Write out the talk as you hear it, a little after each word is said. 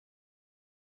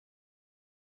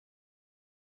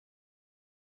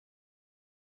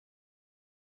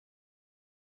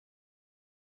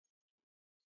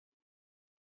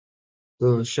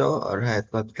To show or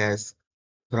hide podcast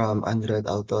from Android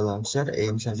Auto Launcher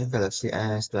in Samsung Galaxy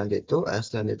S22,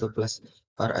 S22 Plus,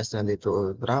 or S22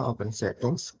 Ultra, open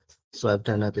settings, swipe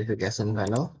the notification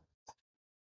panel,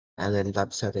 and then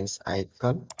tap settings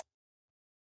icon,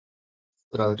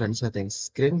 scroll down settings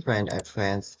screen, find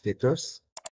advanced features,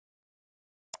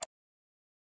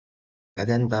 and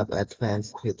then tap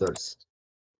advanced features.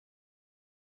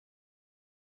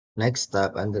 Next,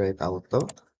 tap Android Auto,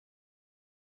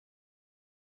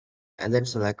 and then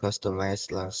select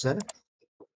customize launcher,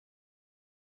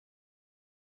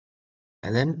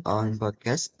 and then on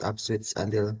podcast, tap switch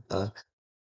until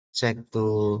check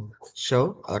to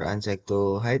show or uncheck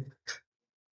to hide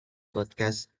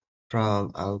podcast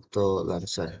from Auto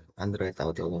Launcher, Android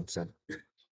Auto Launcher.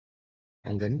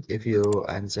 And then if you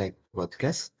uncheck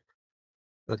podcast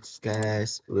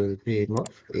will be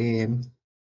moved in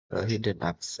hidden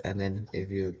apps. And then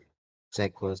if you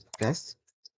check podcast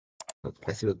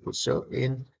will be show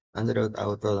in Android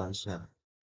Auto Launcher.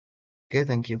 Okay,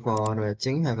 thank you for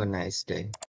watching. Have a nice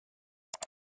day.